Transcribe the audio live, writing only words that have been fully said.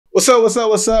What's up, what's up,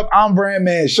 what's up? I'm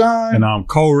Brandman Sean. And I'm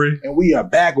Kohrey. And we are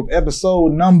back with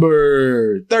episode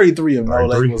number 33 of No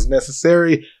Labels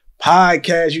Necessary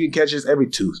podcast. You can catch us every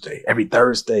Tuesday, every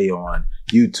Thursday on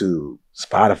YouTube,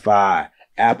 Spotify,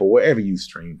 Apple, wherever you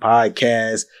stream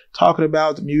podcasts, talking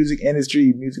about the music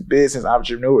industry, music business,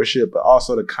 entrepreneurship, but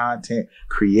also the content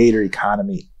creator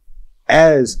economy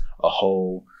as a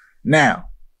whole.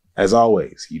 Now, as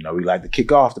always, we like to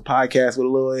kick off the podcast with a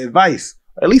little advice,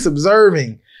 or at least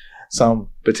observing some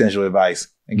potential advice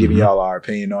and giving y'all our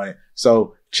opinion on it.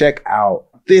 So check out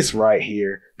this right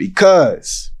here,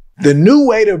 because the new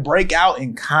way to break out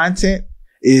in content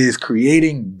is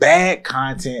creating bad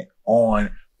content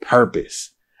on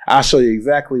purpose. I'll show you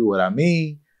exactly what I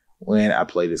mean when I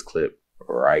play this clip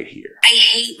right here. I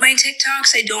hate my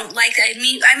TikToks. I don't like that.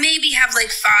 I maybe have like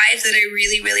 5 that I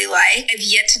really, really like. I've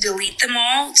yet to delete them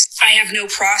all. I have no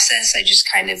process. I just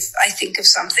I think of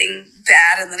something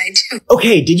bad and then I do.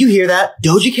 Okay, did you hear that?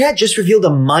 Doja Cat just revealed a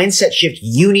mindset shift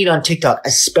you need on TikTok,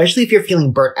 especially if you're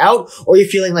feeling burnt out or you're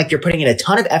feeling like you're putting in a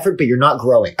ton of effort but you're not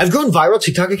growing. I've grown viral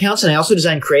TikTok accounts and I also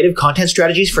design creative content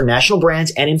strategies for national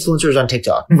brands and influencers on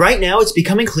TikTok. Right now, it's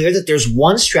becoming clear that there's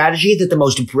one strategy that the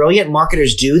most brilliant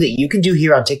marketers do that you can do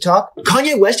here on TikTok.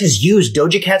 Kanye West has used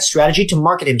Doja Cat's strategy to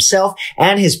market himself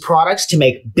and his products to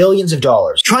make billions of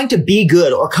dollars. Trying to be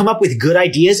good or come up with good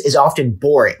ideas is often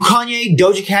boring. Kanye,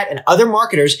 Doja Cat, and other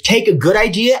marketers take a good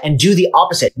idea and do the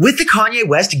opposite. With the Kanye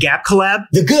West Gap collab,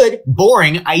 the good,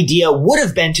 boring idea would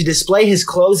have been to display his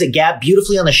clothes at Gap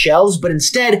beautifully on the shelves, but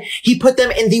instead, he put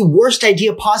them in the worst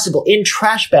idea possible, in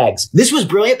trash bags. This was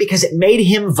brilliant because it made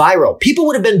him viral. People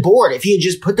would have been bored if he had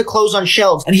just put the clothes on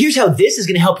shelves, and here's how this is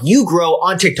going to help you grow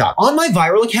on TikTok. On my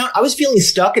viral account, I was feeling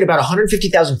stuck at about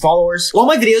 150,000 followers. All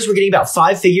my videos were getting about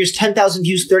 5 figures, 10,000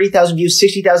 views, 30,000 views,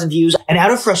 60,000 views, and out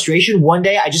of frustration, one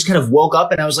day I just kind of woke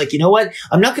up and I was like, you know what?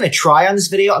 I'm not going to try on this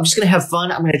video. I'm just going to have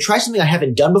fun. I'm going to try something I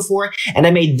haven't done before. And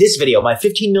I made this video, my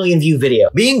 15 million view video.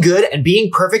 Being good and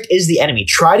being perfect is the enemy.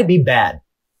 Try to be bad.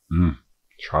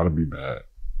 Try to be bad.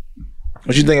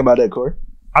 What you think about that, Kohrey?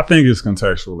 I think it's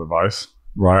contextual advice,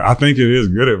 right? I think it is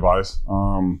good advice.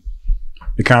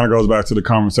 It kind of goes back to the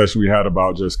conversation we had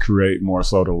about just create more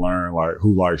so to learn, like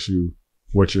who likes you,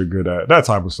 what you're good at, that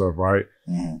type of stuff, right?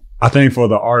 I think for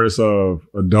the artists of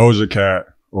a Doja Cat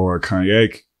or a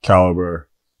Kanye caliber,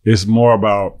 it's more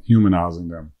about humanizing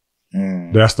them.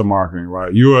 That's the marketing,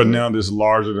 right? You are now this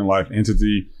larger than life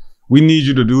entity. We need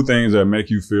you to do things that make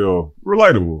you feel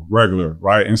relatable, regular,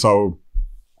 right? And so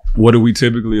what do we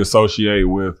typically associate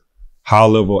with high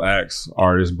level acts,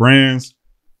 artists, brands?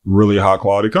 Really high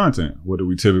quality content. What do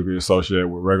we typically associate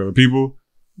with regular people?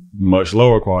 Much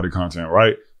lower quality content,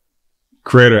 right?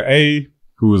 Creator A,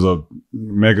 who is a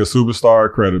mega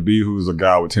superstar, creator B, who's a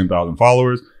guy with 10,000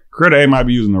 followers. Creator A might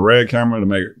be using the red camera to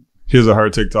make his or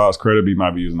her TikToks. Creator B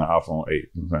might be using the iPhone 8.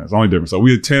 It's only different. So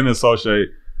we tend to associate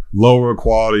lower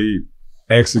quality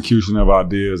execution of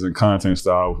ideas and content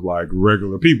style with like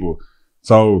regular people.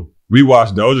 So we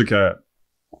watched Doja Cat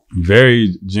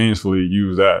very geniusly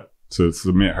use that to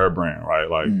cement her brand, right?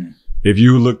 Like if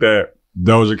you looked at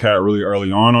Doja Cat really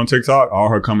early on TikTok, all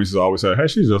her comments always said, hey,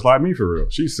 she's just like me for real.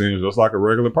 She seems just like a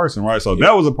regular person, right? So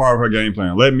that was a part of her game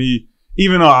plan.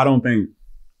 Even though I don't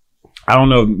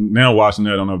know, now watching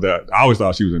that, I don't know if that, I always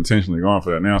thought she was intentionally going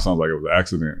for that. Now it sounds like it was an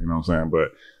accident, you know what I'm saying? But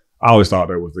I always thought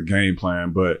that was the game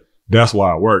plan, but that's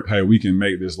why it worked. Hey, we can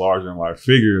make this larger than life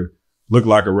figure look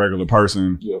like a regular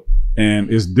person.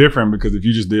 And it's different because if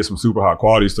you just did some super high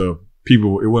quality stuff, it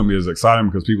wouldn't be as exciting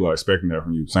because people are expecting that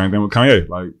from you. Same thing with Kanye.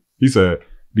 Like he said,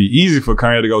 be easy for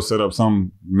Kanye to go set up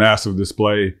some massive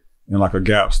display in like a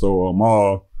Gap store or a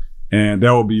mall. And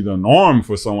that will be the norm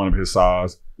for someone of his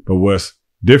size. But what's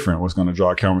different, what's going to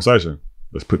draw a conversation?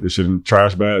 Let's put this shit in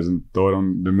trash bags and throw it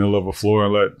on the middle of a floor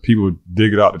and let people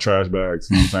dig it out the trash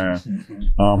bags. You know what I'm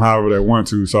saying? However they want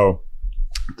to. So,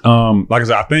 like I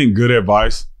said, I think good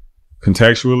advice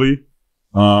contextually.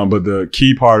 But the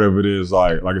key part of it is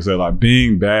like I said, like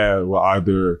being bad will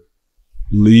either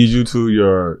lead you to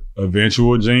your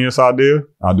eventual genius idea.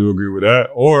 I do agree with that.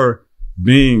 Or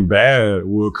being bad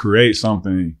will create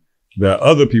something that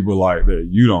other people like that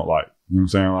you don't like. You know what I'm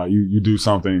saying? Like you do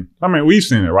something. I mean, we've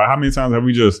seen it, right? How many times have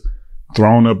we just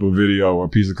thrown up a video or a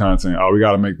piece of content? Oh, we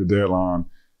got to make the deadline.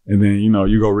 And then,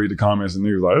 you go read the comments and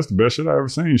niggas like, that's the best shit I ever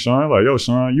seen, Sean. Like, yo,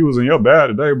 Sean, you was in your bag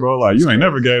today, bro. Like, you ain't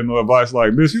never gave no advice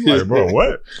like this. You like, bro,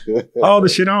 what? All the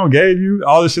shit I don't gave you,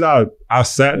 all the shit I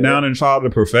sat down and tried to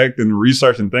perfect and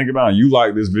research and think about. And you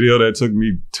like this video that took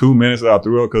me 2 minutes that I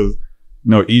threw up because,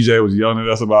 EJ was yelling at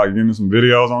us about getting some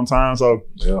videos on time. So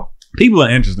people are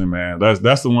interesting, man.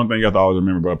 That's the one thing you have to always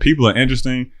remember, bro. People are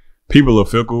interesting. People are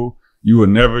fickle. you will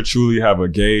never truly have a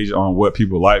gauge on what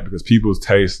people like because people's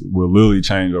taste will literally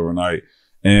change overnight.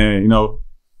 And, you know,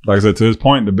 like I said, to this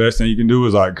point, the best thing you can do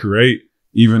is like create,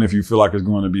 even if you feel like it's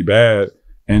going to be bad,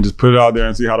 and just put it out there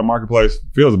and see how the marketplace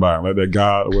feels about it. Let that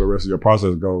guide where the rest of your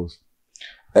process goes.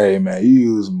 Hey man, you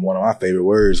use one of my favorite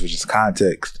words, which is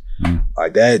context.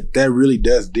 Like that really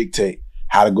does dictate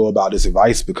how to go about this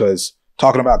advice, because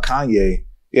talking about Kanye,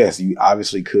 yes, you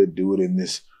obviously could do it in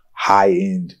this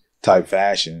high-end type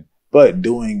fashion, but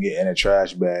doing it in a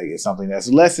trash bag is something that's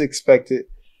less expected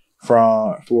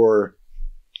for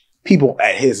people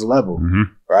at his level,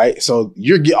 right? So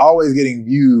you're always getting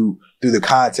viewed through the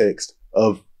context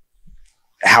of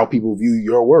how people view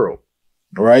your world,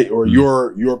 right? Or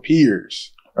your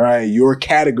peers, right? Your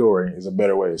category is a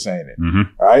better way of saying it,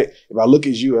 right? If I look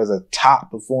at you as a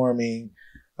top performing,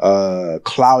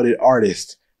 clouded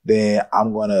artist, then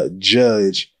I'm going to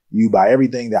judge you by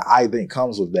everything that I think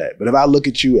comes with that. But if I look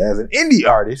at you as an indie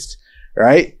artist,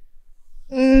 right?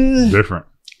 Different.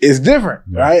 It's different,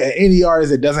 right? An indie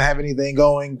artist that doesn't have anything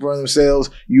going for themselves,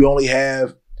 you only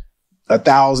have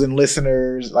 1,000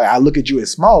 listeners. Like, I look at you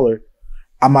as smaller,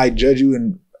 I might judge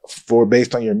you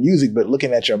based on your music, but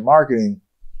looking at your marketing,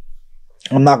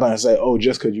 I'm not going to say, oh,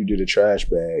 just because you did a trash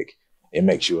bag, it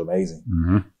makes you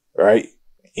amazing, right?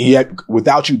 Yet,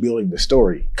 without you building the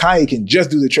story, Kanye can just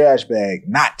do the trash bag,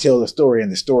 not tell the story,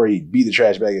 and the story be the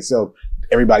trash bag itself.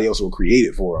 Everybody else will create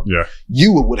it for him. Yeah.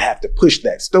 You would have to push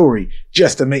that story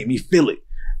just to make me feel it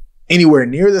anywhere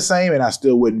near the same, and I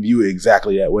still wouldn't view it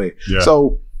exactly that way. Yeah.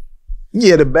 So,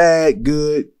 yeah, the bag,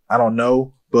 good. I don't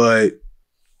know. But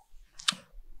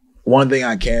one thing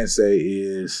I can say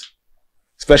is,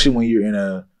 especially when you're in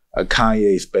a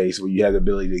Kanye space where you have the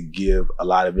ability to give a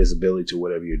lot of visibility to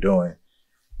whatever you're doing,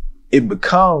 it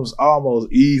becomes almost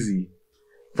easy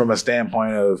from a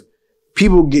standpoint of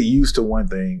people get used to one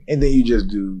thing and then you just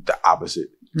do the opposite,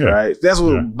 right? That's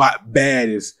what bad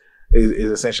is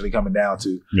essentially coming down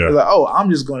to. It's like, oh, I'm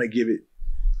just going to give it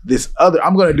this other,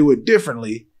 I'm going to do it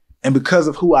differently. And because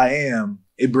of who I am,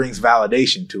 it brings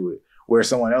validation to it, where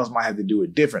someone else might have to do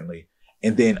it differently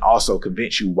and then also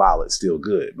convince you while it's still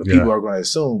good. But people are going to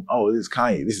assume, oh, this is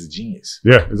Kanye, this is genius.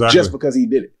 Yeah, exactly. Just because he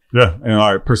did it. Yeah, and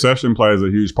like perception plays a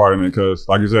huge part in it, because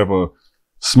like you said, if a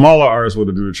smaller artist were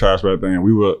to do the trash bag thing,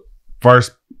 we would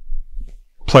first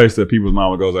place that people's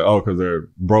mind would go like, oh, because they're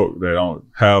broke, they don't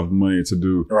have money to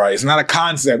do. Right, it's not a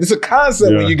concept. It's a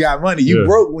concept when you got money. You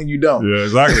broke when you don't. Yeah,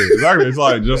 exactly. It's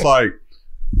like, just like,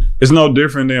 it's no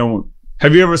different than,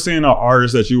 have you ever seen an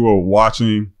artist that you were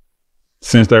watching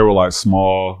since they were like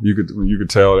small? You could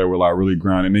tell they were like really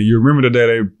grinding. And then you remember the day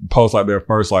they post like their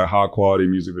first like high quality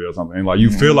music video or something, and like you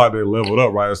feel like they leveled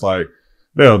up, right? It's like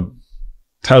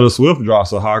Taylor Swift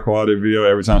drops a high quality video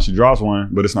every time she drops one,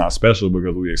 but it's not special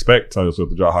because we expect Taylor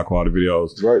Swift to drop high quality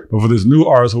videos. Right. But for this new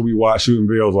artist who we watch shooting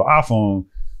videos on iPhone,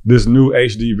 this new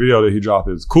HD video that he dropped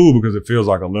is cool because it feels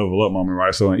like a level up moment,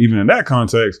 right? So even in that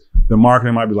context, the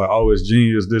marketing might be like, oh, it's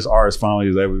genius. This artist finally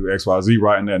is able to do XYZ,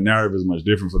 right? And that narrative is much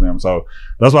different for them. So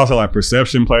that's why I say like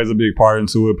perception plays a big part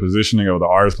into it. Positioning of the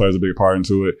artist plays a big part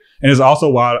into it. And it's also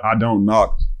why I don't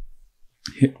knock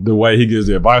the way he gives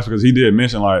the advice, because he did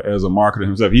mention, like, as a marketer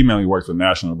himself, he mainly works with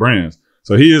national brands.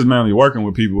 So he is mainly working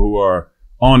with people who are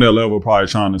on their level, probably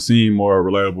trying to seem more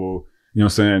relatable, you know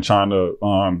what I'm saying? Trying to,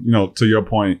 you know, to your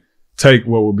point, take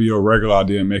what would be a regular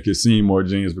idea and make it seem more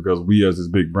genius because we as this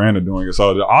big brand are doing it.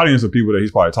 So the audience of people that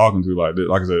he's probably talking to,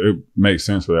 like I said, it makes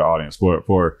sense for their audience.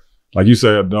 For like you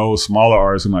said, those smaller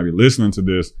artists who might be listening to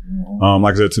this,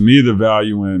 like I said, to me, the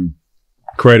value in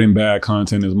creating bad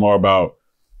content is more about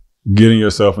getting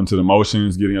yourself into the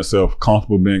motions, getting yourself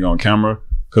comfortable being on camera.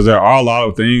 Because there are a lot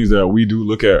of things that we do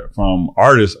look at from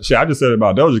artists. Shit, I just said it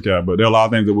about Doja Cat, but there are a lot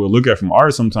of things that we'll look at from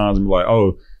artists sometimes and be like,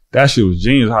 oh, that shit was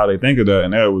genius how they think of that.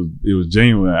 And it was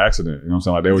genuine accident. You know what I'm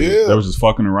saying? Like they were just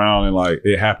fucking around and like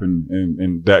it happened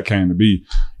and that came to be,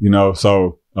 you know?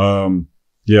 So,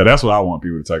 yeah, that's what I want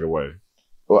people to take away.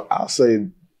 Well, I'll say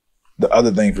the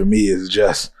other thing for me is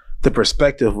just the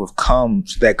perspective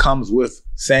that comes with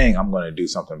saying I'm going to do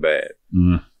something bad,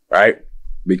 right?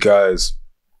 Because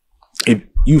if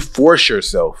you force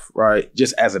yourself, right,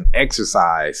 just as an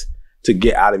exercise to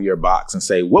get out of your box and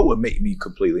say, what would make me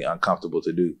completely uncomfortable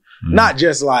to do? Not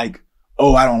just like,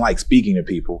 oh, I don't like speaking to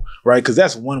people, right? Because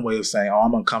that's one way of saying, oh,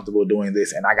 I'm uncomfortable doing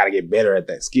this and I got to get better at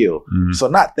that skill. So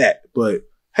not that, but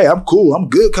hey, I'm cool. I'm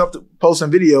good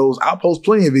posting videos. I'll post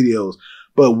plenty of videos.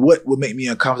 But what would make me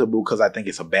uncomfortable because I think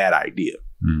it's a bad idea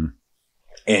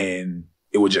and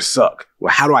it would just suck.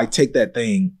 Well, how do I take that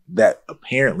thing that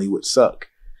apparently would suck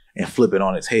and flip it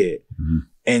on its head?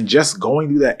 And just going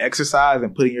through that exercise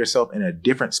and putting yourself in a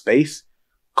different space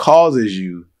causes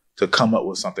you to come up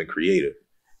with something creative.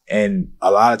 And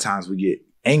a lot of times we get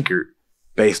anchored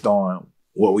based on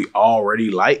what we already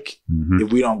like.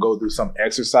 If we don't go through some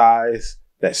exercise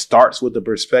that starts with the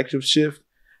perspective shift,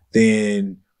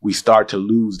 then we start to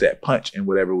lose that punch in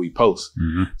whatever we post.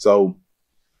 So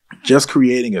just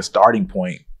creating a starting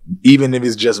point, even if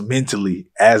it's just mentally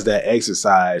as that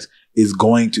exercise, is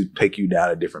going to take you down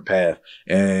a different path.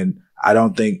 And I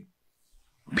don't think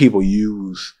people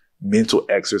use mental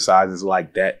exercises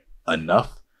like that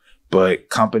enough, but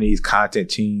companies, content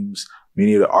teams,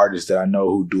 many of the artists that I know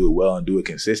who do it well and do it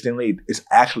consistently, it's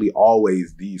actually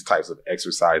always these types of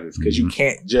exercises, because you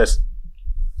can't just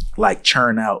like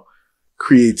churn out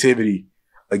creativity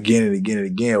again and again and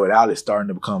again without it starting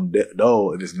to become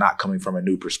dull if it's not coming from a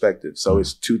new perspective. So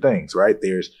it's two things, right?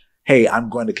 There's, hey, I'm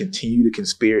going to continue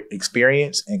to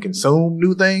experience and consume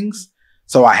new things,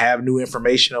 so I have new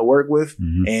information to work with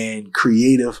and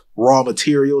creative raw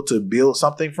material to build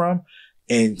something from.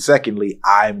 And secondly,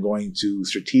 I'm going to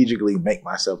strategically make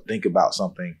myself think about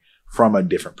something from a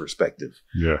different perspective.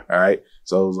 All right.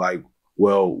 So it's like,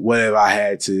 well, what if I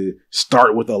had to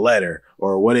start with a letter?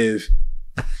 Or what if,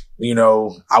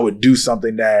 I would do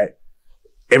something that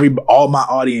all my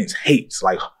audience hates?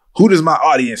 Like, who does my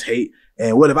audience hate?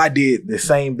 And what if I did the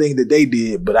same thing that they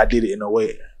did, but I did it in a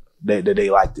way that they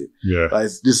liked it? Like,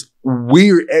 it's just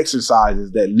weird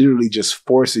exercises that literally just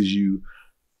forces you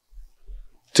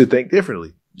to think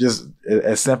differently. Just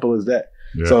as simple as that.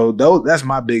 So that's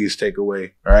my biggest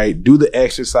takeaway. All right. Do the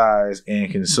exercise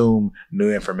and consume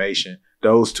new information.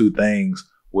 Those two things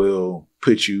will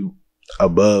put you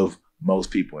above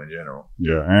most people in general.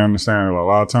 I understand. A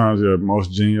lot of times your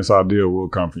most genius idea will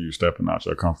come from you stepping out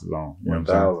your comfort zone.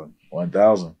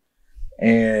 1,000.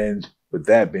 And with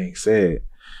that being said,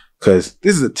 because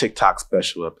this is a TikTok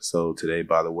special episode today,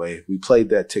 by the way, we played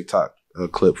that TikTok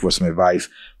clip for some advice,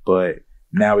 but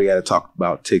now we got to talk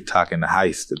about TikTok and the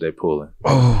heist that they're pulling.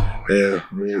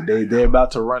 They're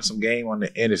about to run some game on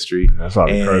the industry. That's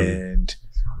crazy.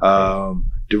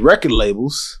 The record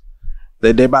labels,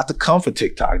 they're about to come for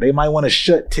TikTok. They might want to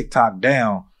shut TikTok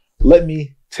down. Let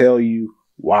me tell you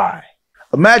why.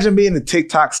 Imagine being a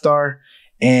TikTok star,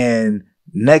 and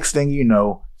next thing you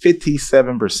know,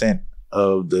 57%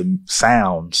 of the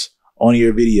sounds on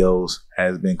your videos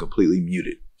has been completely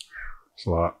muted. That's a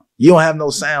lot. You don't have no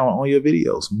sound on your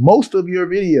videos. Most of your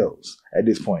videos at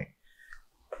this point,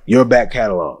 your back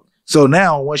catalog. So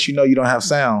now, once you know you don't have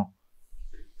sound,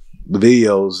 the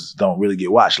videos don't really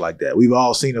get watched like that. We've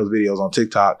all seen those videos on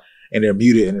TikTok and they're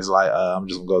muted, and it's like, I'm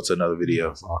just gonna go to another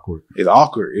video. It's awkward.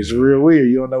 It's real weird.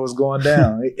 You don't know what's going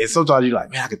down. And sometimes you're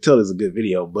like, man, I can tell this is a good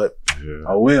video, but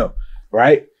oh well,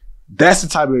 right? That's the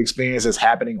type of experience that's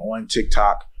happening on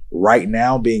TikTok right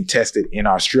now, being tested in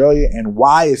Australia. And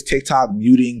why is TikTok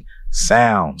muting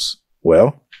sounds?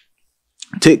 Well,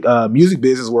 Music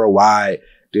Business Worldwide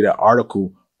did an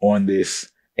article on this,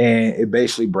 and it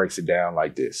basically breaks it down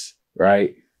like this,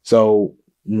 right? So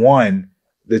one,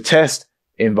 the test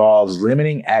involves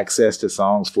limiting access to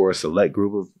songs for a select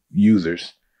group of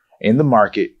users in the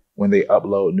market when they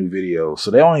upload new videos.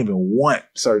 So they don't even want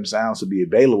certain sounds to be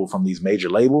available from these major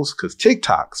labels, because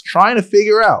TikTok's trying to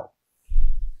figure out,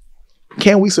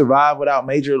 can we survive without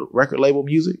major record label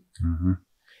music?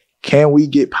 Can we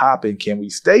get popping? Can we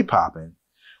stay popping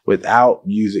without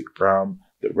music from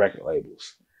the record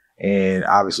labels? And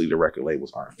obviously the record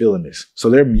labels aren't feeling this. So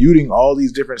they're muting all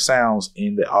these different sounds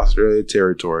in the Australia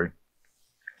territory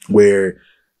where,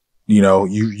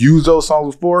 you used those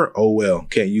songs before. Oh, well,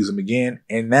 can't use them again.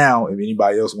 And now if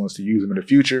anybody else wants to use them in the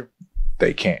future,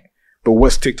 they can't. But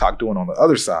what's TikTok doing on the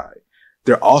other side?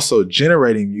 They're also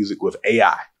generating music with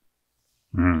AI.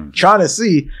 Trying to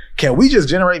see, can we just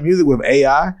generate music with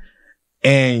AI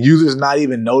and users not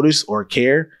even notice or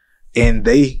care, and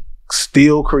they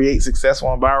still create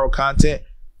successful and viral content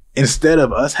instead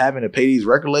of us having to pay these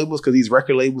record labels, because these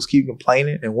record labels keep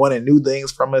complaining and wanting new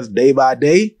things from us day by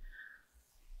day?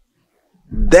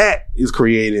 That is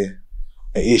creating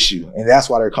an issue. And that's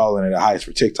why they're calling it a heist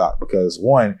for TikTok, because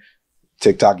one,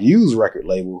 TikTok used record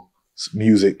label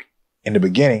music in the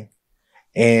beginning,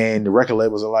 and the record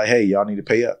labels are like, hey, y'all need to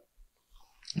pay up.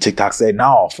 TikTok said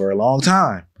no for a long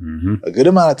time, a good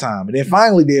amount of time. And then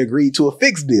finally they agreed to a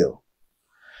fixed deal.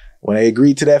 When they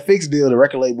agreed to that fixed deal, the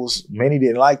record labels, many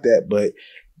didn't like that, but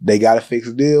they got a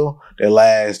fixed deal that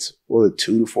lasts, 2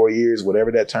 to 4 years,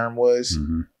 whatever that term was,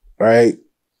 right?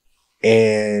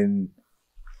 And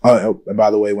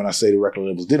by the way, when I say the record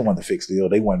labels didn't want the fixed deal,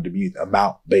 they wanted to be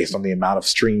amount based on the amount of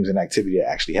streams and activity that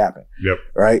actually happened.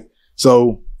 Right?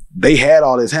 So they had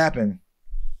all this happen,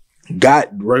 got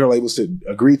record labels to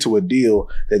agree to a deal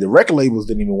that the record labels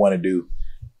didn't even want to do.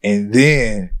 And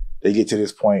then they get to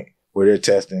this point where they're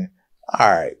testing. All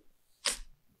right,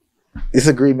 this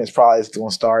agreement's probably going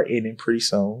to start ending pretty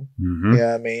soon. Mm-hmm. You know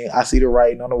what I mean? I see the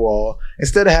writing on the wall.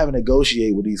 Instead of having to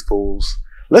negotiate with these fools,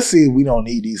 let's see if we don't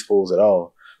need these fools at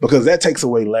all, because that takes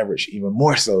away leverage even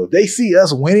more so. If they see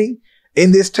us winning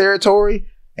in this territory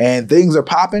and things are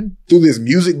popping through this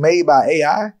music made by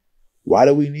AI, why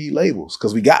do we need labels?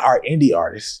 Because we got our indie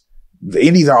artists. The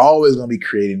indies are always going to be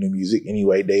creating new music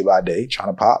anyway, day by day, trying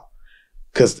to pop.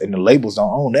 And the labels don't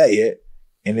own that yet.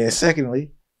 And then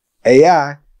secondly,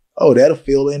 AI, that'll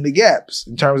fill in the gaps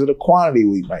in terms of the quantity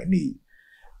we might need.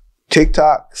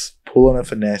 TikTok's pulling a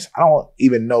finesse. I don't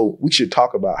even know. We should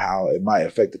talk about how it might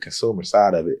affect the consumer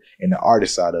side of it and the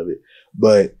artist side of it.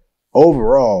 But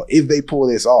overall, if they pull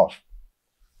this off,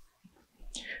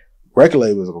 record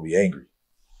labels are going to be angry.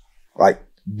 Like,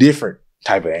 different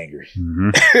type of angry.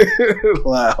 Mm-hmm.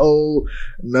 Like, whole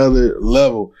another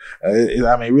level.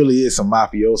 It really is some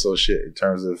mafioso shit in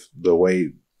terms of the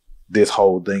way this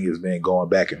whole thing has been going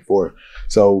back and forth.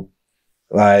 So,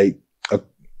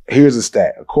 here's a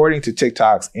stat. According to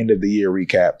TikTok's end of the year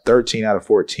recap, 13 out of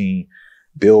 14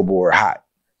 Billboard Hot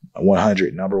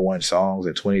 100 number one songs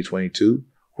in 2022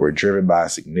 were driven by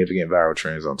significant viral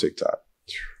trends on TikTok.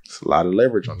 It's a lot of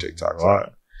leverage on TikTok.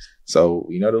 Right. So,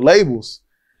 the labels,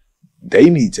 they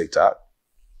need TikTok,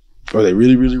 or they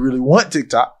really, really, really want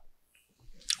TikTok.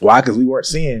 Why? Because we weren't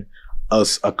seeing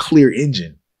a clear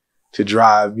engine to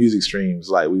drive music streams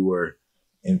like we were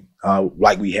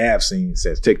like we have seen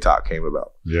since TikTok came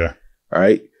about. Yeah. All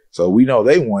right. So we know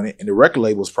they want it, and the record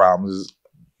label's problem is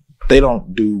they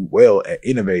don't do well at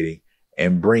innovating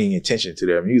and bringing attention to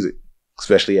their music,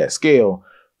 especially at scale,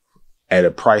 at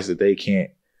a price that they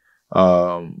can't,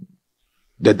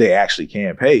 that they actually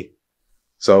can't pay.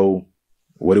 So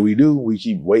what do? We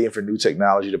keep waiting for new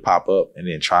technology to pop up and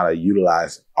then try to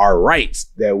utilize our rights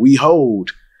that we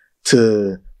hold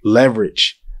to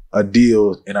leverage a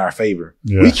deal in our favor.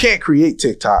 Yeah. We can't create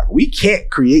TikTok. We can't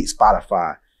create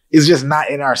Spotify. It's just not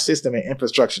in our system and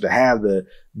infrastructure to have the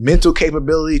mental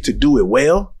capability to do it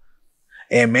well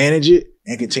and manage it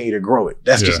and continue to grow it.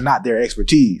 That's just not their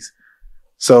expertise.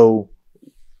 So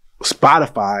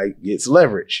Spotify gets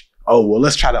leverage. Oh, well,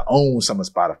 let's try to own some of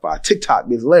Spotify. TikTok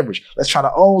gets leverage. Let's try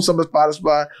to own some of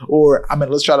Spotify,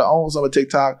 let's try to own some of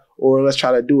TikTok, or let's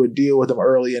try to do a deal with them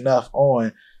early enough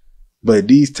on. But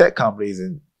these tech companies,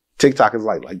 and TikTok is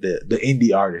like the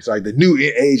indie artists, like the new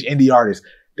age indie artists,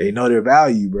 they know their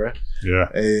value, bro. Yeah.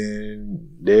 And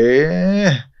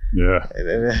they're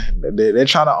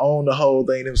trying to own the whole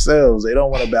thing themselves. They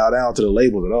don't want to bow down to the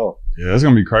labels at all. Yeah, it's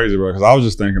going to be crazy, bro, because I was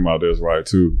just thinking about this, right,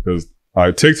 too, because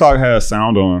TikTok has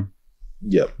Sound On.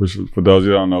 Yep. Which, for those of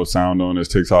you who don't know, Sound On is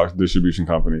TikTok's distribution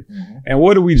company. Mm-hmm. And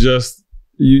what did we just,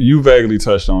 you vaguely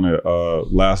touched on it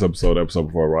last episode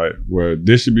before, right? Where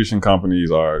distribution companies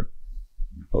are,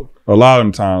 a lot of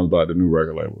the times, like the new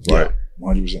record labels, right?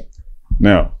 100%.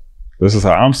 Now, this is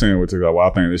how I'm seeing it with TikTok. Well,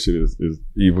 I think this shit is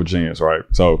evil genius, right?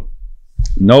 So,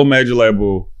 no major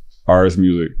label artist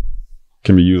music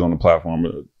can be used on the platform.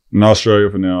 But in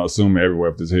Australia, for now, assuming everywhere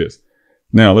if this hits.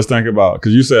 Now, let's think about,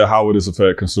 because you said, how would this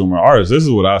affect consumer artists? This is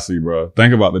what I see, bro.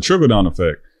 Think about the trickle-down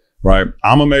effect, right?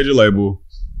 I'm a major label.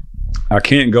 I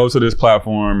can't go to this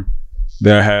platform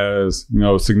that has,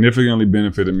 significantly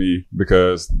benefited me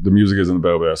because the music isn't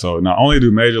available there. So not only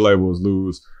do major labels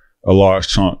lose a large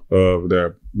chunk of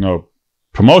their,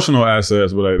 promotional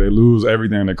assets, but they lose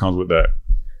everything that comes with that,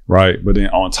 right? But then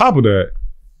on top of that,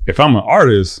 if I'm an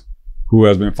artist who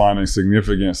has been finding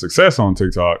significant success on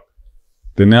TikTok,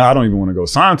 then now I don't even want to go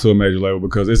sign to a major label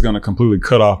because it's going to completely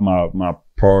cut off my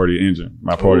priority engine,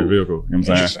 my priority vehicle. You know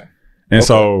what I'm saying? And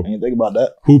so, I didn't think about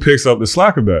that. Who picks up the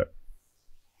slack of that?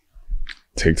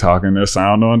 TikTok and their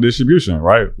Sound On distribution,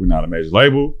 right? We're not a major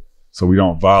label, so we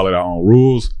don't violate our own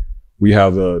rules. We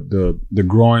have the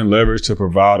growing leverage to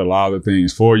provide a lot of the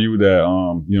things for you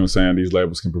that, these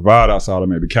labels can provide outside of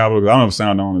maybe capital. I don't know if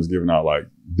Sound On is giving out like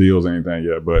deals or anything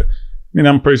yet, but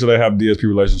I'm pretty sure they have DSP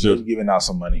relationships. They're giving out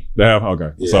some money. They have?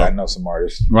 Okay. Yeah, so, I know some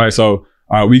artists. Right. So,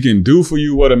 we can do for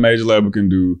you what a major label can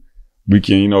do. We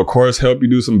can, of course, help you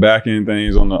do some back end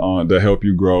things that help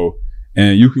you grow.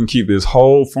 And you can keep this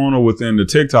whole funnel within the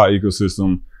TikTok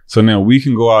ecosystem. So now we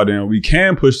can go out there and we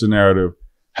can push the narrative.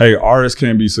 Hey, artists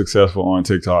can be successful on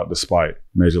TikTok despite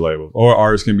major labels, or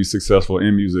artists can be successful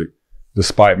in music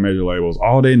despite major labels.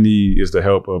 All they need is the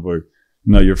help of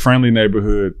your friendly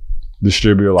neighborhood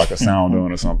distributor like a Sound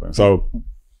On or something. So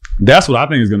that's what I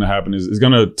think is going to happen. Is it's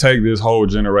going to take this whole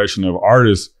generation of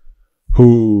artists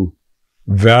who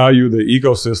value the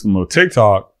ecosystem of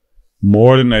TikTok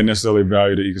more than they necessarily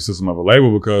value the ecosystem of a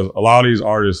label, because a lot of these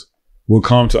artists will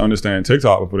come to understand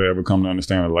TikTok before they ever come to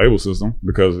understand the label system,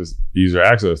 because it's easier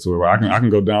access to it. Where I can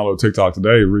go download TikTok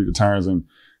today, read the terms and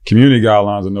community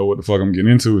guidelines, and know what the fuck I'm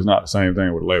getting into. Is not the same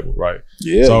thing with a label, right?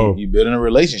 Yeah. So you building a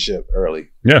relationship early.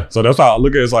 Yeah. So that's how I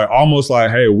look at it. It's like almost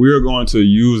like, hey, we're going to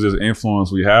use this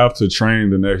influence we have to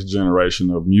train the next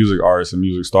generation of music artists and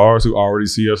music stars who already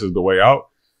see us as the way out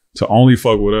to only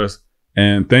fuck with us,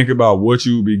 and think about what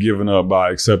you would be giving up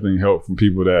by accepting help from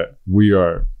people that we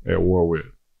are at war with.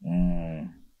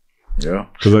 Yeah.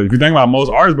 Because if you think about most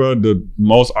artists, bro,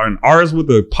 an artist with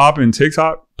a popping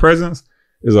TikTok presence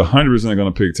is 100%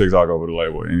 going to pick TikTok over the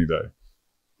label any day.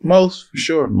 Most, for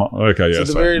sure. Okay, yeah. So at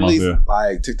the very least,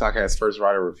 like TikTok has first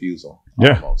right of refusal.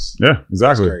 Almost. Yeah,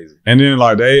 exactly. That's crazy. And then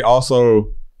like they are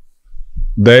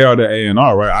the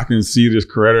A&R, right? I can see this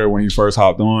creator when he first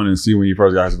hopped on and see when he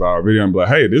first got his viral video and be like,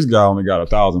 hey, this guy only got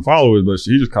 1,000 followers, but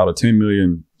he just caught a 10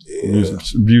 million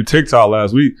view TikTok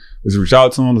last week. Let's reach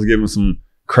out to him. Let's give him some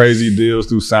crazy deals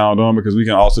through Sound On, because we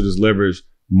can also just leverage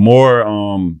more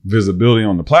visibility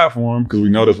on the platform, because we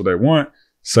know that's what they want,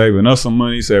 saving us some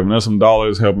money, saving us some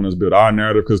dollars, helping us build our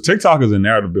narrative, because TikTok is in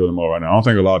narrative building mode right now. I don't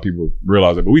think a lot of people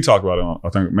realize it, but we talked about it I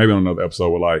think maybe on another episode,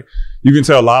 where like you can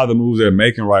tell a lot of the moves they're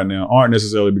making right now aren't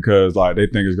necessarily because like they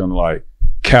think it's gonna like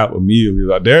cap immediately.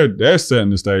 Like they're setting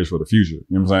the stage for the future. You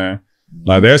know what I'm saying?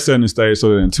 Like they're setting the stage so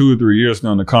that in 2 or 3 years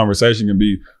from now, the conversation can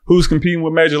be who's competing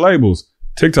with major labels?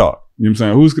 TikTok. You know what I'm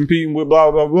saying? Who's competing with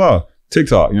blah, blah, blah?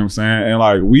 TikTok. You know what I'm saying? And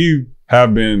like we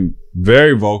have been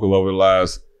very vocal over the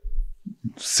last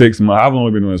 6 months. I've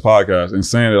only been doing this podcast and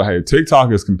saying that, hey,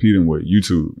 TikTok is competing with YouTube.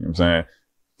 You know what I'm saying?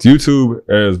 YouTube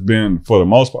has been, for the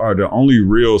most part, the only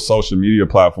real social media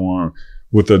platform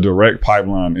with a direct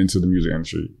pipeline into the music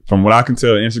industry. From what I can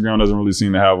tell, Instagram doesn't really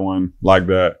seem to have one like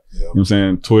that. Yep. You know what I'm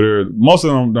saying? Twitter, most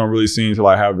of them don't really seem to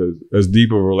like have as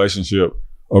deep of a relationship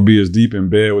or be as deep in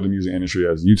bed with the music industry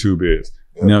as YouTube is.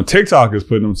 Yep. Now, TikTok is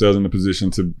putting themselves in a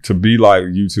position to be like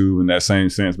YouTube in that same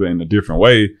sense, but in a different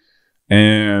way.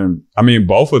 And I mean,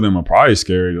 both of them are probably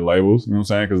scary to labels. You know what I'm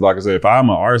saying? Because like I said, if I'm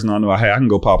an artist and I know, hey, I can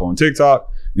go pop on TikTok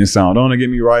and Sound On to get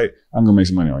me right, I'm going to make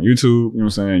some money on YouTube. You know what I'm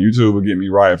saying? YouTube will get me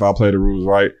right if I play the rules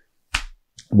right.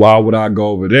 Why would I go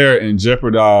over there and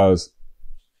jeopardize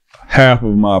half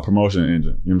of my promotion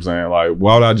engine? You know what I'm saying? Like,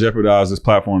 why would I jeopardize this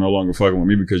platform no longer fucking with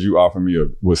me because you offer me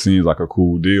what seems like a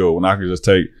cool deal when I could just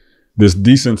take this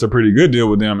decent to pretty good deal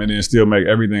with them and then still make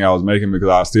everything I was making, because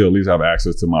I still at least have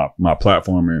access to my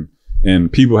platform,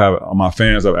 and people my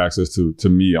fans have access to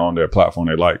me on their platform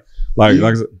they like. Like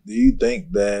I said, do you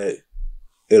think that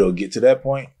it'll get to that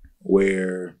point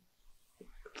where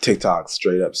TikTok's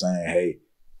straight up saying, hey,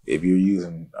 if you're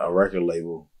using a record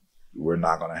label, we're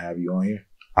not going to have you on here?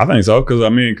 I think so, because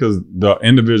the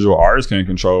individual artist can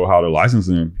control how the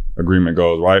licensing agreement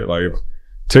goes, right? Like if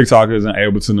TikTok isn't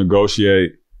able to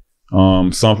negotiate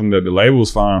something that the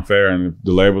labels find fair, and if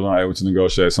the labels aren't able to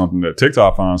negotiate something that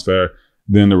TikTok finds fair,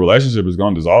 then the relationship is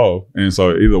going to dissolve. And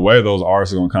so either way, those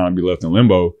artists are going to kind of be left in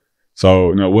limbo. So,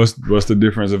 you know, what's the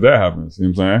difference if that happens? You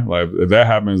know what I'm saying? Like, if that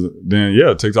happens, then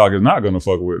yeah, TikTok is not going to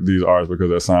fuck with these artists because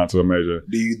they're signed to a major.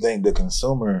 Do you think the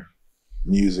consumer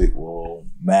music will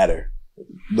matter?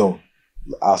 No,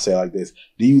 I'll say it like this.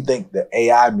 Do you think the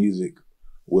AI music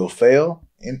will fail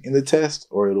in the test,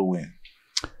 or it'll win?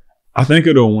 I think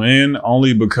it'll win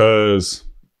only because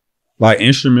like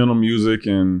instrumental music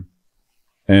and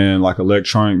like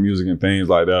electronic music and things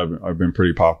like that have been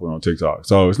pretty popular on TikTok.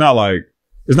 So it's not like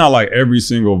every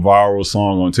single viral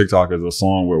song on TikTok is a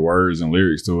song with words and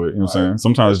lyrics to it. You know what I'm saying?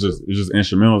 Sometimes it's just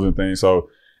instrumentals and things. So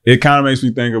it kind of makes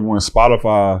me think of when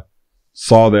Spotify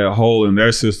saw that hole in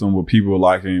their system with people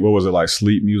liking, what was it, like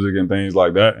sleep music and things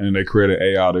like that. And they created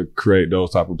AI to create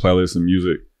those type of playlists and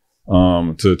music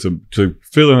to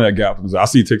fill in that gap. I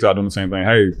see TikTok doing the same thing.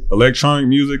 Hey, electronic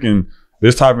music and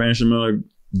this type of instrumental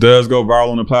does go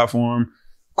viral on the platform.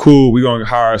 Cool, we're going to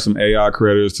hire some AI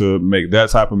creators to make that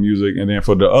type of music. And then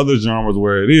for the other genres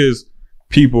where it is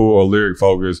people or lyric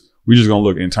focused, we're just going to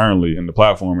look internally in the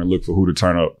platform and look for who to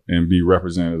turn up and be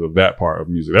representative of that part of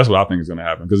music. That's what I think is going to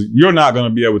happen, because you're not going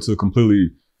to be able to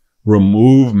completely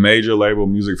remove major label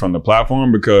music from the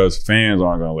platform because fans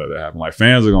aren't going to let that happen. Like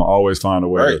fans are going to always find a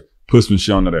way to put some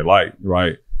shit on that they like,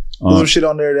 right? Put some shit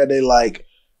on there that they like,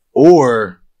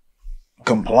 or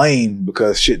complain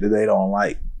because shit that they don't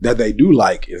like, that they do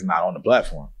like, is not on the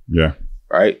platform. Yeah.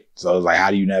 Right? So it's like,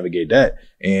 how do you navigate that?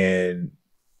 And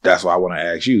that's why I want to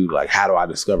ask you, like, how do I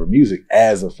discover music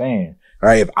as a fan?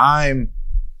 Right? If I'm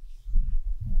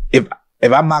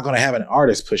not going to have an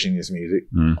artist pushing this music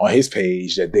on his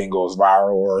page that then goes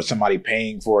viral, or somebody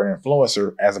paying for an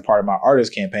influencer as a part of my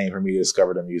artist campaign for me to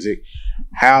discover the music,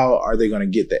 how are they going to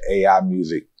get the AI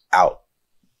music out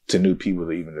to new people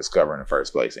to even discover in the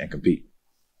first place and compete?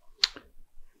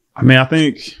 I mean, I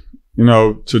think, you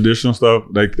know, traditional stuff,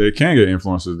 they can get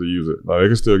influencers to use it. Like, they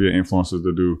can still get influencers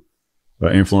to do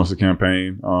an influencer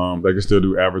campaign. They can still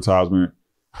do advertisement.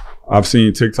 I've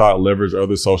seen TikTok leverage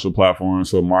other social platforms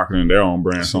for marketing their own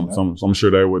brand. So I'm sure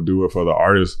they would do it for the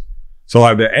artists. So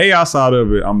like the AI side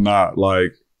of it, I'm not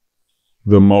like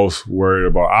the most worried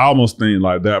about. I almost think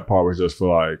like that part was just for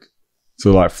like,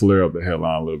 to like flare up the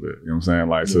headline a little bit. You know what I'm saying?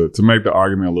 Like to make the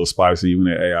argument a little spicy, even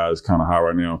though AI is kind of hot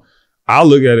right now. I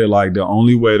look at it like the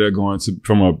only way they're going to,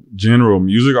 from a general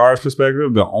music artist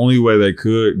perspective, the only way they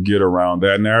could get around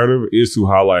that narrative is to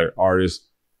highlight artists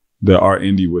that are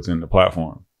indie within the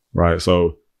platform, right?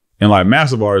 So, and like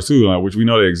massive artists too, like, which we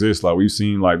know they exist. Like we've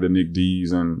seen like the Nick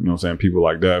D's and, you know what I'm saying, people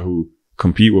like that who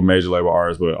compete with major label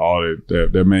artists, but all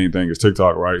their main thing is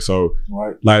TikTok, right? So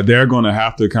like they're going to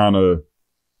have to kind of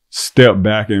step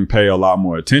back and pay a lot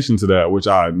more attention to that, which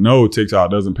I know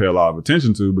TikTok doesn't pay a lot of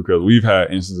attention to, because we've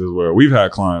had instances where we've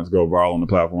had clients go viral on the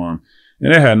platform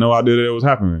and they had no idea that it was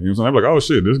happening. You know what I'm saying? They're like, oh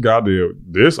shit, this guy did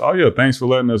this. Oh yeah, thanks for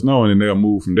letting us know. And then they'll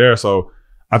move from there. So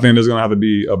I think there's going to have to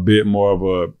be a bit more of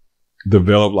a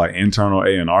developed like internal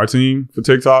A&R team for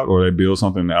TikTok, or they build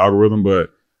something in the algorithm. But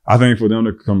I think for them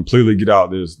to completely get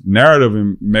out this narrative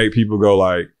and make people go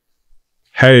like,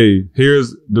 hey,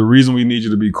 here's the reason we need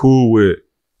you to be cool with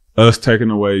us taking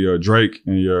away your Drake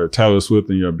and your Taylor Swift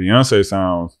and your Beyonce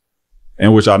sounds,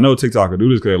 and which I know TikTok could do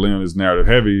this because they lean on this narrative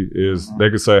heavy, is they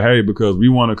could say, hey, because we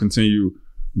want to continue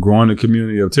growing the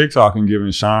community of TikTok and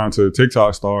giving shine to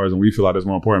TikTok stars, and we feel like it's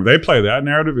more important. If they play that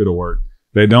narrative, it'll work.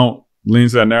 They don't lean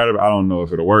to that narrative, I don't know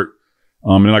if it'll work.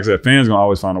 And like I said, fans gonna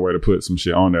always find a way to put some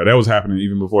shit on there. That was happening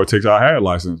even before TikTok had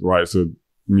licensed rights to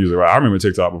music, right? I remember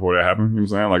TikTok before that happened. You know what I'm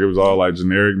saying? Like it was all like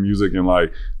generic music and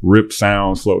like ripped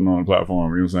sounds floating on the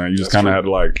platform. You know what I'm saying? You just kind of had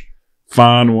to like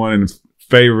find one and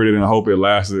favorite it and hope it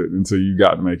lasted until you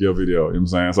got to make your video. You know what I'm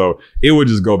saying? So it would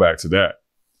just go back to that,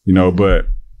 you know, but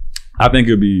I think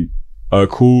it'd be a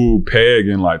cool peg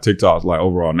in like TikTok's like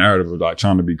overall narrative of like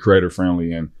trying to be creator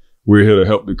friendly, and we're here to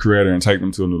help the creator and take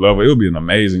them to a new level. It would be an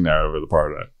amazing narrative as a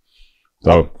part of that.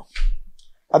 So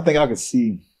I think I could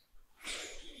see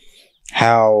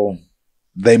how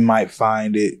they might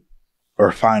find it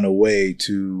or find a way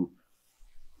to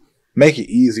make it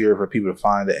easier for people to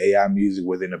find the AI music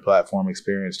within the platform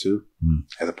experience too,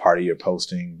 as a part of your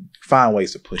posting. Find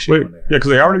ways to push it on there. Yeah,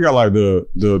 because they already got like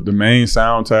the main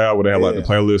sound tab where they have like the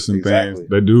playlists and things.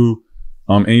 They do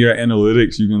in your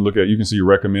analytics, you can see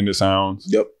recommended sounds.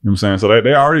 Yep. You know what I'm saying? So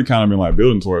they already kind of been like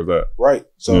building towards that. Right.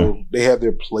 So they have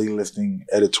their playlisting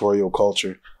editorial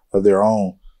culture of their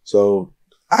own. So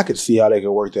I could see how they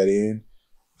could work that in.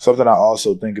 Something I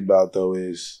also think about though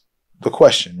is the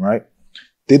question, right?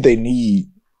 Did they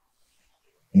need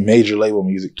major label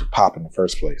music to pop in the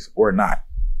first place or not?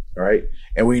 Right?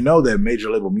 And we know that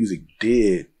major label music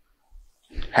did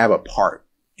have a part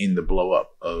in the blow up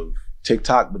of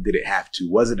TikTok, but did it have to?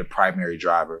 Was it the primary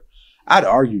driver? I'd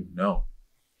argue no,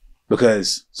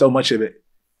 because so much of it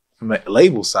from the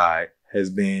label side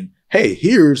has been, hey,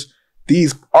 here's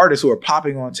these artists who are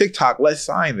popping on TikTok, let's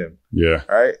sign them. Yeah.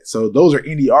 All right. So those are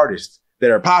indie artists that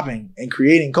are popping and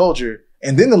creating culture,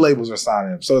 and then the labels are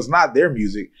signing them. So it's not their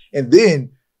music. And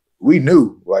then we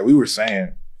knew, like we were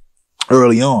saying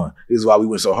early on, this is why we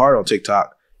went so hard on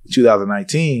TikTok in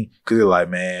 2019, because they're like,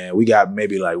 man, we got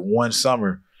maybe like one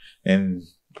summer and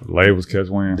the labels catch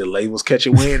wind. The labels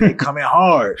catching wind, they coming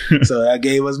hard. So that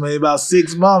gave us maybe about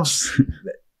 6 months,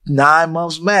 9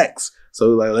 months max. So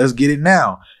like, let's get it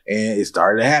now. And it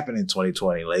started to happen in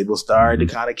 2020. Labels started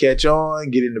to kind of catch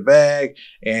on, get in the bag,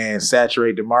 and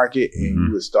saturate the market. And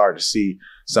you would start to see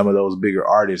some of those bigger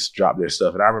artists drop their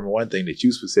stuff. And I remember one thing that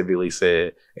you specifically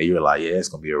said, and you were like, yeah, it's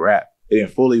going to be a wrap. It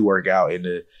didn't fully work out in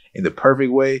the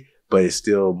perfect way, but it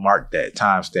still marked that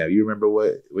timestamp. You remember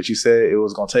what you said it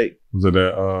was going to take? Was it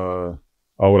that,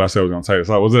 what I said it was going to take?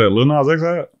 So was it that Lil Nas X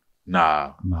had?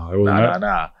 Nah, it wasn't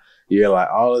that. Yeah, like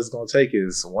all it's going to take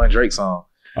is one Drake song.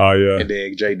 Oh, yeah. And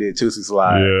then Drake did Tootsie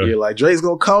Slide. Yeah. You're like, Drake's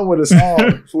going to come with a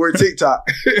song for TikTok.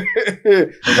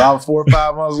 About 4 or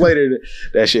 5 months later,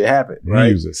 that shit happened. Right?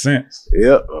 He was sense.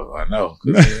 Yep. I know.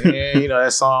 You know,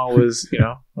 that song was, you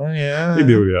know, yeah. He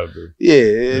did what he had to do. Yeah,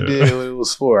 it did what it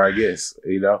was for, I guess,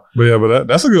 you know. But yeah,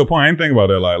 that's a good point. I didn't think about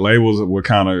that. Like, labels were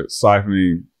kind of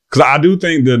siphoning. Because I do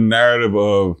think the narrative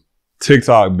of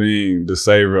TikTok being the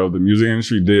savior of the music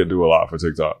industry did do a lot for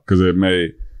TikTok. Because it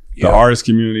made the artist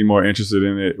community more interested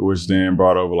in it, which then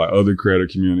brought over like other creator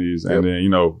communities. And then, you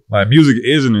know, like music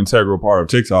is an integral part of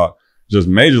TikTok. Just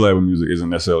major label music isn't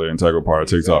necessarily an integral part of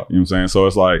TikTok. You know what I'm saying? So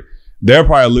it's like, they're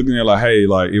probably looking at like, hey,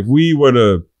 like if we were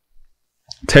to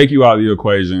take you out of the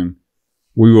equation.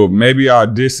 We will, maybe our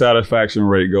dissatisfaction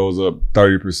rate goes up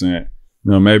 30%.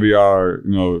 Maybe our,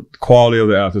 quality of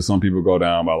the athlete, some people go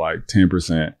down by like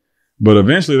 10%. But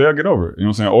eventually they'll get over it. You know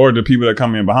what I'm saying? Or the people that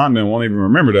come in behind them won't even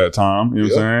remember that time. You know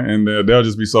what I'm saying? And they'll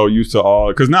just be so used to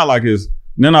all, because they're not like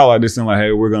this thing like,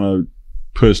 hey, we're going to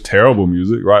push terrible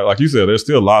music, right? Like you said, there's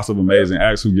still lots of amazing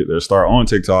acts who get their start on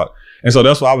TikTok. And so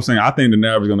that's what I was saying. I think the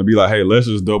narrative is going to be like, hey, let's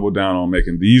just double down on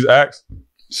making these acts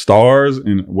stars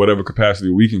in whatever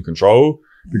capacity we can control,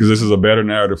 because this is a better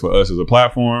narrative for us as a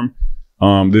platform.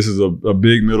 This is a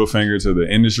big middle finger to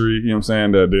the industry, you know what I'm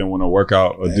saying, that didn't want to work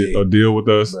out a deal with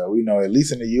us. Bro, we know, at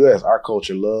least in the U.S., our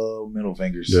culture love middle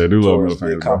fingers. Yeah, they do love middle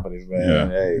fingers. Big companies,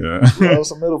 man. Love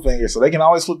some middle fingers. So they can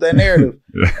always flip that narrative.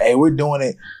 Hey, we're doing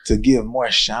it to give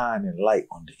more shine and light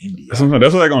on the indie. That's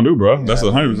what they're going to do, bro. That's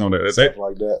 100% that. Stuff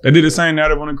like that. They did the same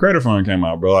narrative when the Creator Fund came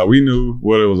out, bro. Like, we knew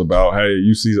what it was about. Hey,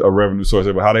 you see a revenue source,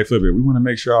 but how they flip it. We want to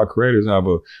make sure our creators have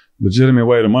a legitimate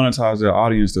way to monetize their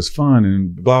audience that's fun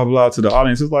and blah, blah, to the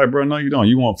audience. It's like, bro, no, you don't.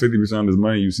 You want 50% of this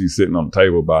money you see sitting on the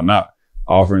table by not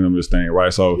offering them this thing,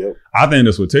 right? So I think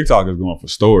that's what TikTok is going for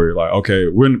story. Like, okay,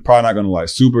 we're probably not going to like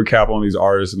super cap on these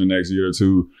artists in the next year or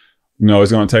two.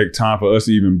 It's going to take time for us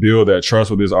to even build that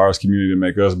trust with this artist community to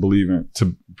make us believe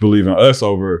in us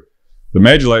over the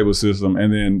major label system.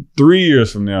 And then 3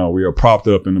 years from now, we are propped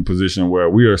up in a position where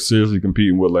we are seriously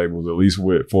competing with labels, at least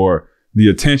for the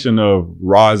attention of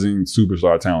rising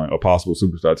superstar talent or possible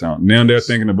superstar talent. Now they're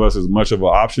thinking of us as much of an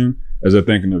option as they're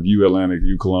thinking of you Atlantic,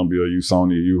 you Columbia, you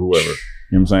Sony, you whoever. You know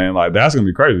what I'm saying? Like, that's going to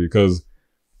be crazy, because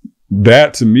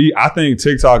that, to me, I think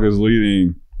TikTok is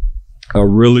leading a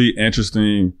really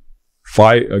interesting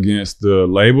fight against the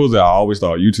labels that I always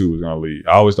thought YouTube was going to lead.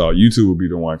 I always thought YouTube would be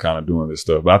the one kind of doing this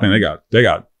stuff. But I think they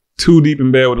got too deep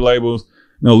in bed with the labels.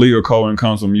 Legal code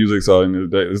comes from music, so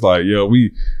it's like,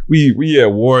 we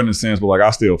at war in a sense, but like, I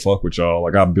still fuck with y'all.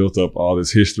 Like, I built up all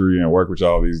this history and work with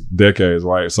y'all these decades,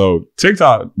 right? So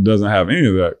TikTok doesn't have any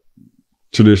of that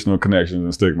traditional connections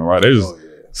and stigma, right? They just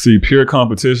see pure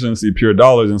competition, see pure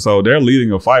dollars, and so they're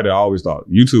leading a fight that I always thought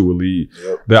YouTube would lead.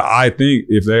 That I think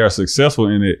if they are successful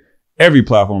in it, every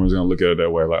platform is going to look at it that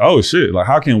way. Like, oh shit, like,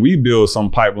 how can we build some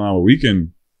pipeline where we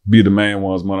can be the main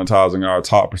ones monetizing our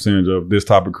top percentage of this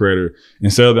type of creator,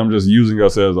 instead of them just using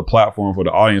us as a platform for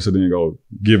the audience to then go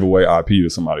give away IP to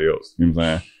somebody else. You know what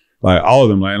I'm saying? Like, all of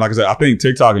them. Like I said, I think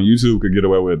TikTok and YouTube could get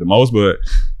away with it the most, but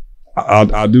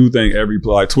I do think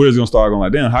like Twitter's gonna start going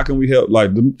like, damn, how can we help,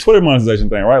 like the Twitter monetization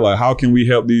thing, right? Like, how can we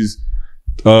help these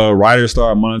writers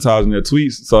start monetizing their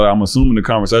tweets? So I'm assuming the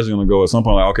conversation is gonna go at some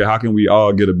point like, okay, how can we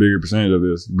all get a bigger percentage of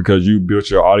this because you built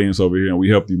your audience over here and we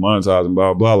helped you monetize and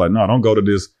blah blah. Like, no, don't go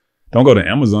to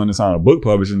Amazon and sign a book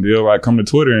publishing deal, right? Come to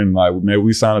Twitter and like, maybe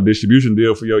we sign a distribution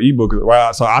deal for your ebook,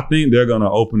 right? So I think they're gonna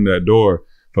open that door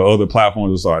for other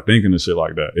platforms to start thinking of shit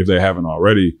like that if they haven't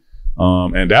already.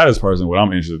 And that is personally what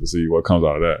I'm interested to see what comes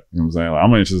out of that. You know what I'm saying? Like, I'm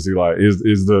interested to see, like,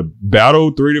 is the battle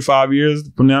 3 to 5 years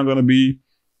from now going to be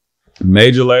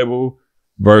major label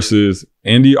versus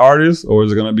indie artists, or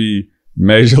is it going to be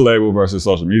major label versus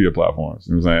social media platforms?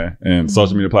 You know what I'm saying? And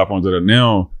social media platforms that are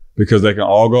now, because they can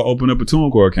all go open up a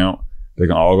TuneCore account, they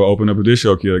can all go open up a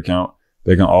DistroKid account,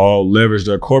 they can all leverage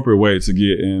their corporate weight to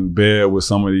get in bed with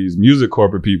some of these music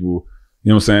corporate people. You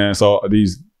know what I'm saying? So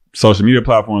these social media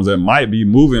platforms that might be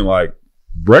moving like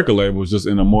record labels just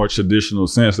in a more traditional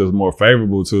sense that's more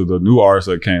favorable to the new artists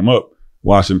that came up,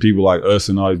 watching people like us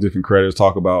and all these different creators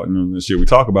talk about, you know, the shit we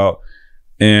talk about.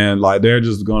 And like, they're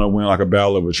just going to win like a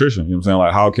battle of attrition. You know what I'm saying?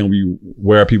 Like, how can we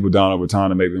wear people down over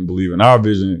time to make them believe in our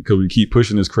vision? Because we keep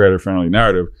pushing this creator friendly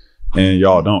narrative and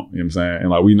y'all don't, you know what I'm saying? And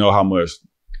like, we know how much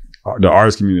the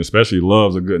artist community especially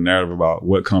loves a good narrative about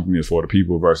what company is for the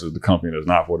people versus the company that's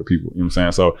not for the people. You know what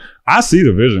I'm saying? So I see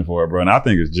the vision for it, bro. And I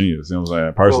think it's genius. You know what I'm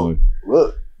saying? Personally. Well,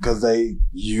 look, because they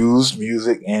used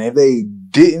music, and if they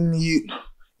didn't use,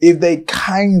 if they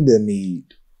kind of need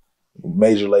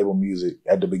major label music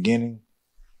at the beginning,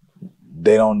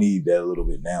 they don't need that a little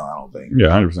bit now, I don't think. Yeah,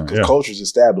 100%. Because culture's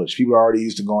established. People are already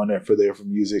used to going there for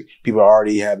music. People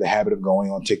already have the habit of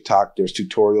going on TikTok. There's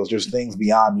tutorials. There's things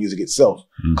beyond music itself.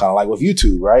 Kind of like with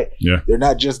YouTube, right? Yeah. They're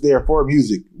not just there for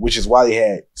music, which is why they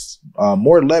had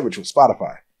more leverage with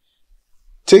Spotify.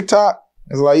 TikTok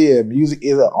is like, yeah, music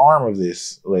is an arm of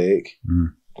this leg.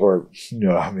 Or, you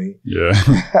know what I mean? Yeah.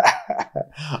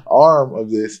 Arm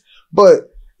of this.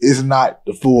 But it's not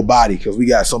the full body, because we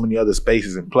got so many other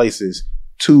spaces and places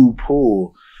to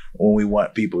pull when we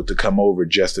want people to come over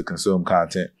just to consume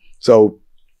content. So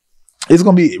it's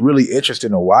going to be really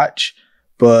interesting to watch,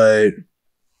 but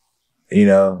you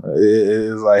know,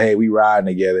 it's like, hey, we riding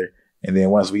together, And then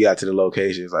once we got to the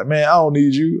location, it's like, man, I don't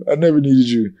need you. I never needed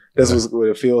you. That's what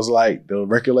it feels like the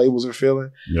record labels are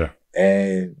feeling. Yeah.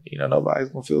 And, nobody's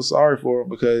going to feel sorry for them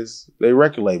because they're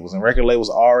record labels. And record labels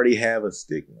already have a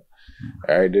stigma.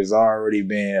 All right. There's already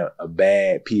been a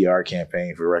bad PR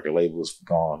campaign for record labels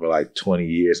going for like 20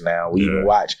 years now. We even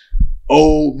watch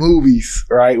old movies,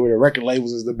 right, where the record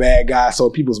labels is the bad guy. So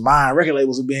in people's mind, record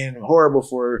labels have been horrible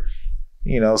for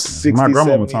 60, my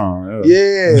grandma 70. time.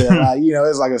 Yeah.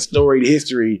 It's like a storied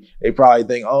history. They probably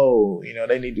think,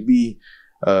 they need to be,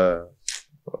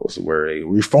 what's the word? They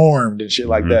reformed and shit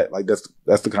like that. Like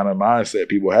that's the kind of mindset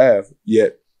people have.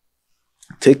 Yet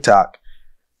TikTok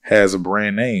has a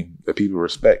brand name that people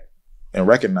respect and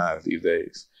recognize these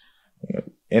days.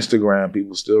 Instagram,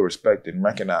 people still respect and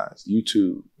recognize.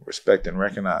 YouTube, respect and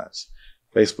recognize.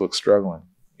 Facebook struggling,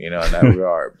 in that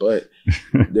regard. But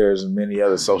there's many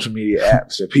other social media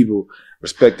apps that people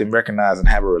respect and recognize and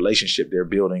have a relationship they're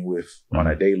building with on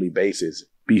a daily basis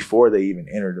before they even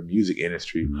enter the music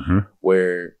industry,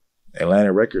 where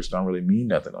Atlantic records don't really mean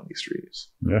nothing on these streets.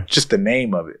 Yeah. Just the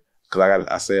name of it. Because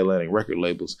I say Atlantic record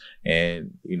labels,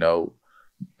 and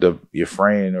your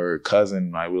friend or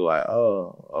cousin might be like,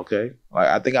 oh, okay. Like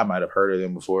I think I might have heard of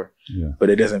them before, but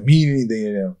it doesn't mean anything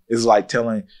to them. It's like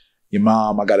telling your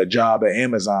mom, I got a job at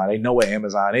Amazon. They know what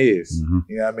Amazon is.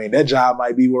 You know what I mean? That job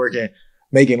might be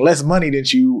making less money than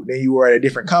you were at a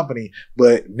different company,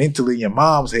 but mentally in your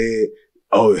mom's head,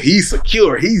 oh, he's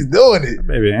secure. He's doing it.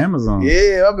 Maybe Amazon.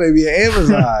 Yeah, my baby at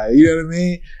Amazon. You know what I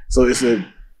mean? So it's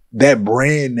that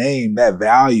brand name, that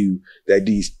value that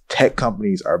these tech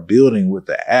companies are building with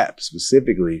the app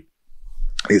specifically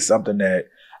is something that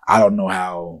I don't know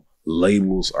how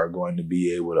labels are going to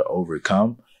be able to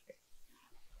overcome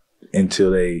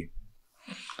until they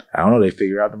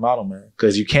figure out the model, man.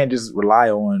 Because you can't just rely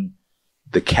on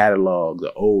the catalog,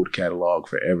 the old catalog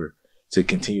forever to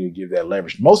continue to give that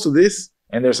leverage. Most of this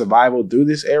and their survival through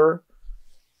this era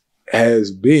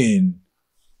has been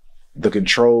the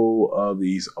control of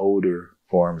these older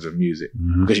forms of music,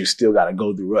 because you still got to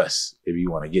go through us if you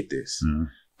want to get this.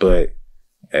 But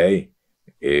hey,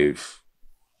 if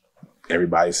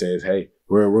everybody says, hey,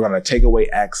 we're going to take away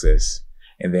access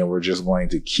and then we're just going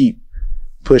to keep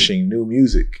pushing new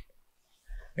music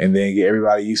and then get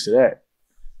everybody used to that,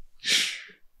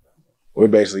 we're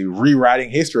basically rewriting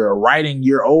history or writing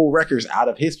your old records out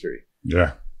of history.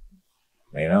 Yeah.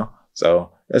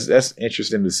 So that's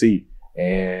interesting to see.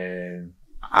 And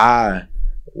I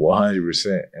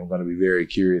 100% am going to be very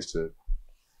curious to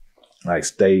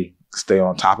stay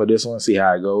on top of this one, see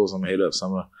how it goes. I'm going to hit up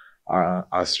some of our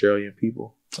Australian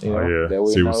people. See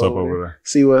what's up over there.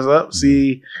 See what's up.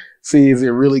 See, is it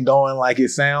really going like it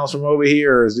sounds from over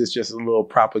here, or is this just a little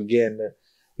propaganda,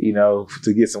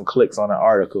 to get some clicks on an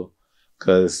article?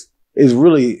 Because it's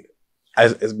really,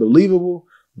 it's believable,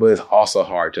 but it's also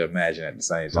hard to imagine at the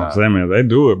same time. I'm saying, man, they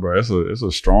do it, bro. It's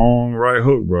a strong right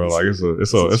hook, bro. Like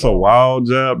it's a wild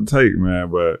jab to take, man.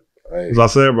 But as I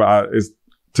said, bro, it's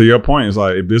to your point. It's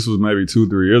like if this was maybe 2-3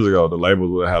 years ago, the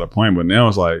labels would have had a point. But now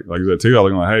it's like you said, TikTok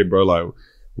looking like, hey, bro, like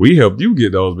we helped you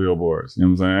get those billboards. You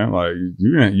know what I'm saying? Like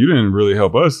you didn't really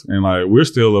help us, and like we're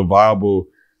still a viable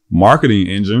marketing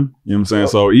engine. You know what I'm saying?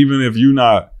 Yep. So even if you're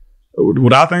not.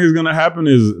 What I think is going to happen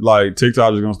is like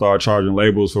TikTok is going to start charging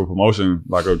labels for promotion,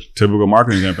 like a typical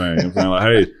marketing campaign. You know what I'm saying? Like,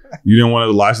 hey, you didn't want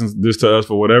to license this to us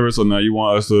for whatever, so now you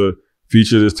want us to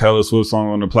feature this Taylor Swift song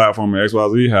on the platform at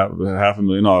XYZ,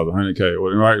 $500,000,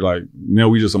 $100K, right? Like, now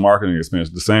we just a marketing expense.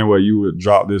 The same way you would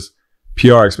drop this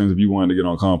PR expense if you wanted to get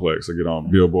on Complex or get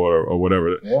on Billboard or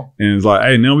whatever. Yeah. And it's like,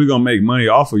 hey, now we're going to make money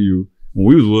off of you when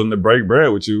we was willing to break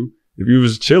bread with you. If you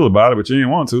was chill about it, but you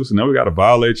didn't want to, so now we got to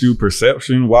violate you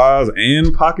perception-wise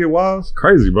and pocket-wise.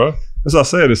 Crazy, bro. As I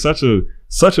said, it's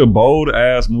such a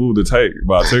bold-ass move to take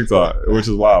by TikTok, which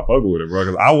is why I fuck with it, bro,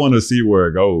 because I want to see where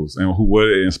it goes and what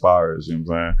it inspires, you know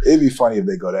what I'm saying? It'd be funny if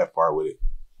they go that far with it.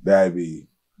 That'd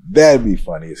be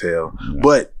funny as hell. Yeah.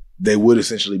 But they would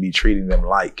essentially be treating them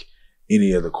like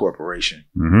any other corporation,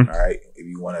 all right, if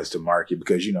you want us to market,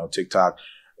 because, TikTok,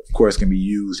 of course, can be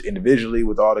used individually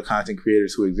with all the content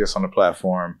creators who exist on the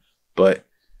platform. But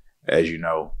as you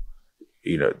know,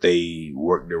 they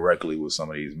work directly with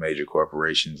some of these major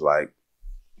corporations. Like,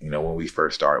 when we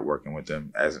first started working with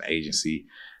them as an agency,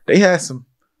 they had some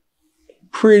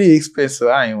pretty expensive,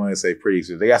 I didn't want to say pretty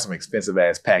expensive, they got some expensive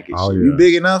ass packages. Oh, yeah. You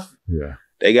big enough? Yeah.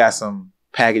 They got some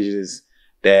packages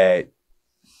that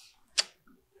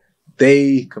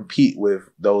they compete with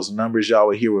those numbers y'all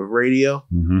would hear with radio.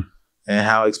 And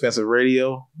how expensive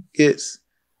radio gets.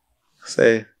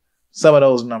 Say some of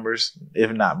those numbers,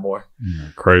 if not more. Yeah,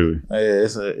 crazy.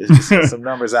 It's some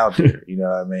numbers out there. You know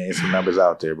what I mean? It's some numbers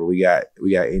out there, but we got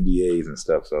NDAs and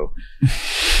stuff, so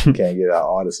can't get out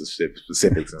all the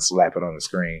specifics and slap it on the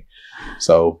screen.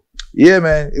 So yeah,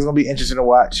 man, it's gonna be interesting to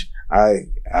watch. I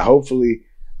hopefully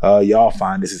y'all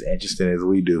find this as interesting as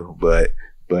we do, but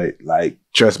like,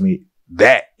 trust me,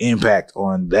 that impact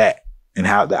on that and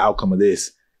how the outcome of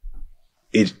this,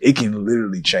 it can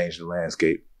literally change the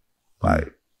landscape,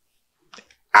 like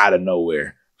out of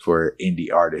nowhere for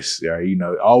indie artists. You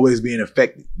know, always being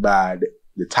affected by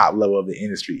the top level of the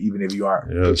industry, even if you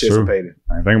aren't participating.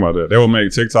 I didn't think about that. They will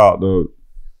make TikTok the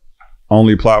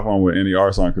only platform where any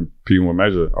artists aren't competing with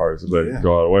major artists. They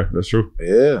go all the way. That's true.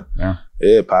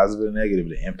 Yeah, positive and negative.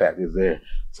 The impact is there.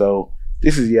 So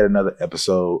this is yet another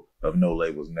episode of No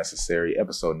Labels Necessary,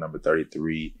 episode number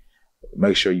 33.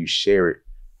 Make sure you share it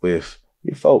with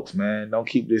your folks, man. Don't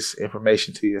keep this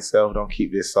information to yourself. Don't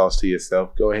keep this sauce to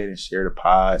yourself. Go ahead and share the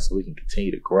pod so we can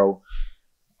continue to grow.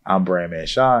 I'm Brandman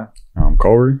Sean. I'm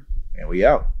Kohrey. And we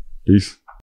out. Peace.